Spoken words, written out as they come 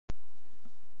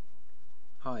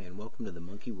Hi, and welcome to the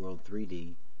Monkey World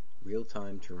 3D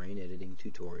real-time terrain editing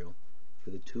tutorial for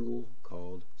the tool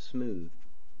called Smooth.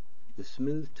 The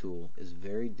Smooth tool is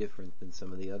very different than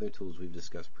some of the other tools we've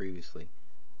discussed previously.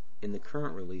 In the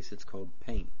current release it's called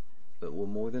Paint, but will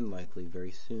more than likely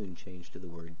very soon change to the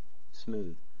word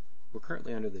Smooth. We're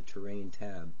currently under the Terrain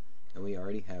tab, and we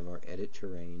already have our Edit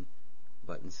Terrain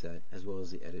button set, as well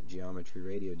as the Edit Geometry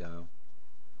radio dial.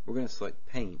 We're going to select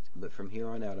Paint, but from here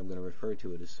on out I'm going to refer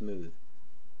to it as Smooth.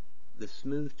 The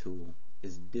Smooth tool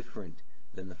is different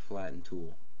than the Flatten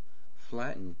tool.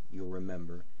 Flatten, you'll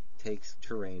remember, takes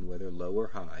terrain, whether low or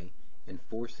high, and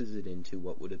forces it into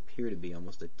what would appear to be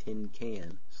almost a tin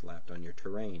can slapped on your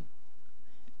terrain.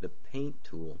 The Paint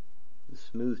tool, the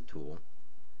Smooth tool,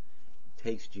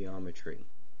 takes geometry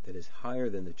that is higher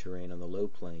than the terrain on the low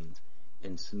planes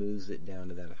and smooths it down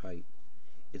to that height.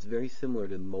 It's very similar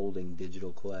to molding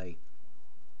digital clay,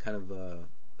 kind of a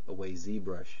way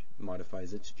ZBrush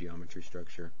modifies its geometry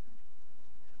structure.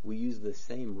 We use the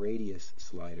same radius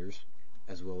sliders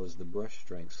as well as the brush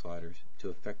strength sliders to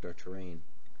affect our terrain.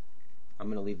 I'm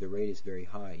going to leave the radius very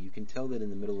high. You can tell that in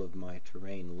the middle of my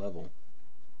terrain level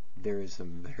there is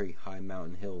some very high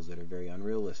mountain hills that are very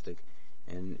unrealistic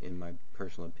and, in my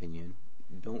personal opinion,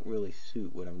 don't really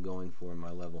suit what I'm going for in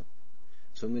my level.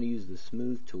 So I'm going to use the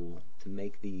Smooth tool to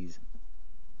make these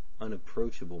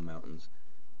unapproachable mountains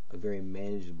a very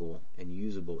manageable and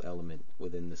usable element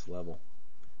within this level.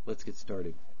 Let's get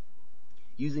started.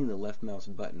 Using the left mouse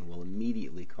button will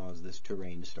immediately cause this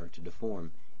terrain to start to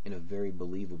deform in a very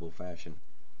believable fashion.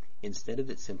 Instead of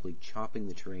it simply chopping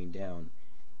the terrain down,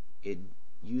 it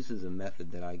uses a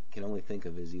method that I can only think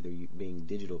of as either being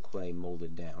digital clay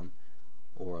molded down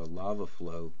or a lava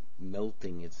flow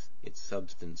melting its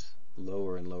substance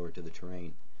lower and lower to the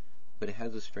terrain. But it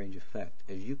has a strange effect.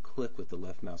 As you click with the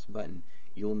left mouse button,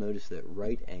 you'll notice that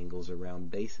right angles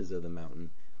around bases of the mountain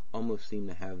almost seem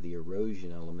to have the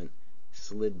erosion element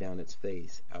slid down its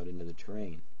face out into the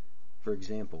terrain. For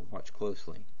example, watch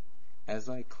closely. As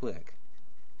I click,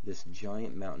 this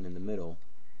giant mountain in the middle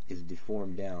is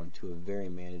deformed down to a very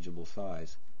manageable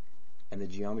size, and the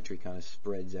geometry kind of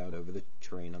spreads out over the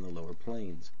terrain on the lower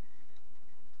planes.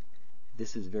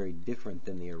 This is very different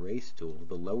than the Erase tool,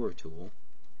 the lower tool,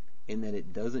 in that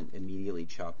it doesn't immediately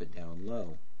chop it down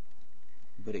low,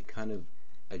 but it kind of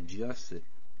adjusts it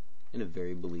in a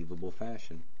very believable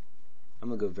fashion. I'm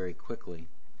going to go very quickly.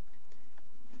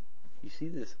 You see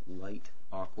this light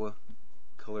aqua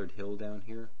colored hill down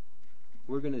here?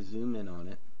 We're going to zoom in on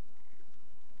it,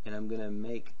 and I'm going to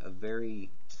make a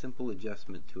very simple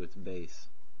adjustment to its base.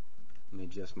 Let me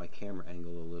adjust my camera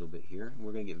angle a little bit here.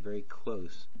 We're going to get very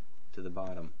close to the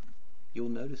bottom. You'll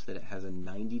notice that it has a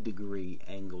 90-degree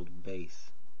angled base.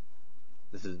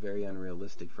 This is very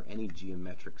unrealistic for any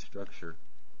geometric structure.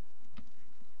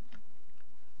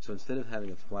 So instead of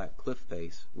having a flat cliff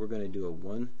face, we're going to do a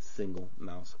one single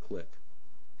mouse click.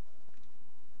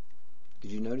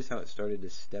 Did you notice how it started to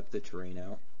step the terrain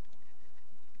out?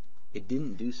 It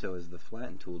didn't do so as the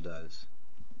Flatten tool does,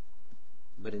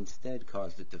 but instead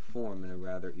caused it to form in a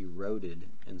rather eroded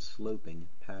and sloping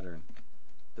pattern.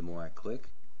 The more I click,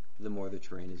 the more the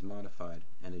terrain is modified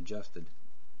and adjusted,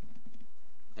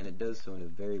 and it does so in a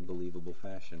very believable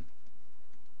fashion.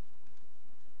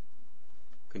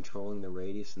 Controlling the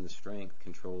radius and the strength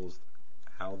controls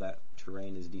how that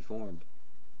terrain is deformed.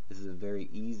 This is a very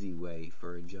easy way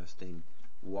for adjusting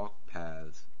walk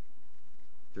paths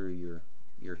through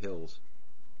your hills.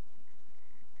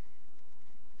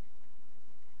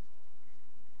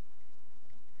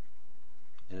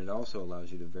 And it also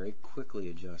allows you to very quickly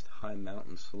adjust high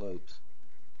mountain slopes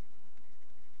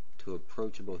to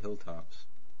approachable hilltops.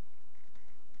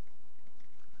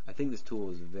 I think this tool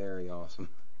is very awesome,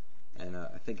 and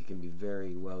I think it can be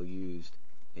very well used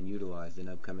and utilized in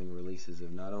upcoming releases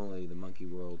of not only the Monkey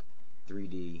World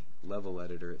 3D level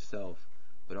editor itself,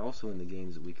 but also in the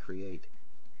games that we create.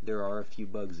 There are a few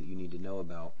bugs that you need to know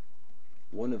about,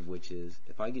 one of which is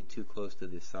if I get too close to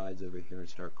the sides over here and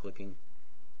start clicking,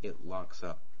 it locks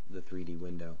up the 3D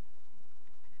window.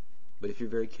 But if you're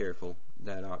very careful,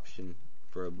 that option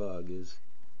for a bug is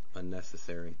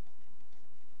unnecessary.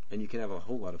 And you can have a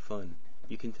whole lot of fun.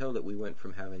 You can tell that we went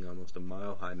from having almost a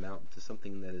mile-high mountain to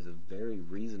something that is a very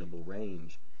reasonable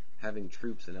range. Having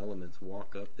troops and elements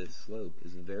walk up this slope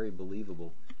is very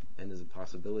believable, and is a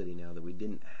possibility now that we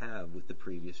didn't have with the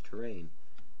previous terrain,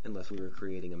 unless we were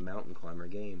creating a mountain climber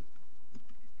game.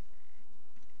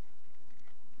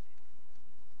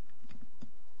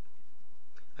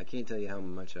 I can't tell you how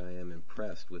much I am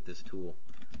impressed with this tool,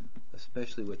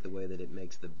 especially with the way that it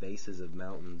makes the bases of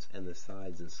mountains and the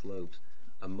sides and slopes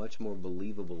a much more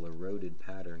believable eroded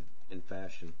pattern and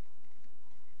fashion.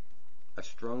 I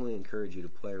strongly encourage you to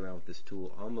play around with this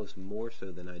tool almost more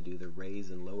so than I do the raise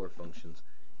and lower functions,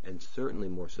 and certainly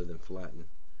more so than flatten.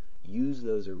 Use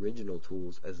those original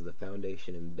tools as the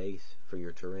foundation and base for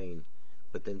your terrain,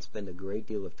 but then spend a great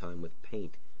deal of time with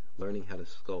paint, learning how to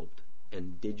sculpt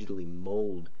and digitally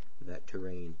mold that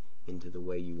terrain into the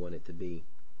way you want it to be.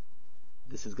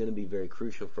 This is going to be very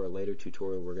crucial for a later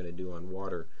tutorial we're going to do on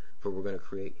water, for we're going to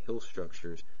create hill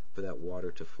structures for that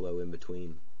water to flow in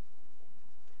between.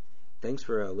 Thanks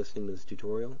for listening to this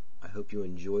tutorial. I hope you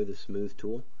enjoy the Smooth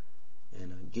tool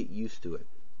and get used to it.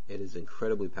 It is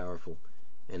incredibly powerful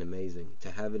and amazing.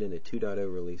 To have it in a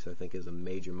 2.0 release, I think, is a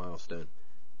major milestone,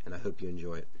 and I hope you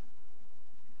enjoy it.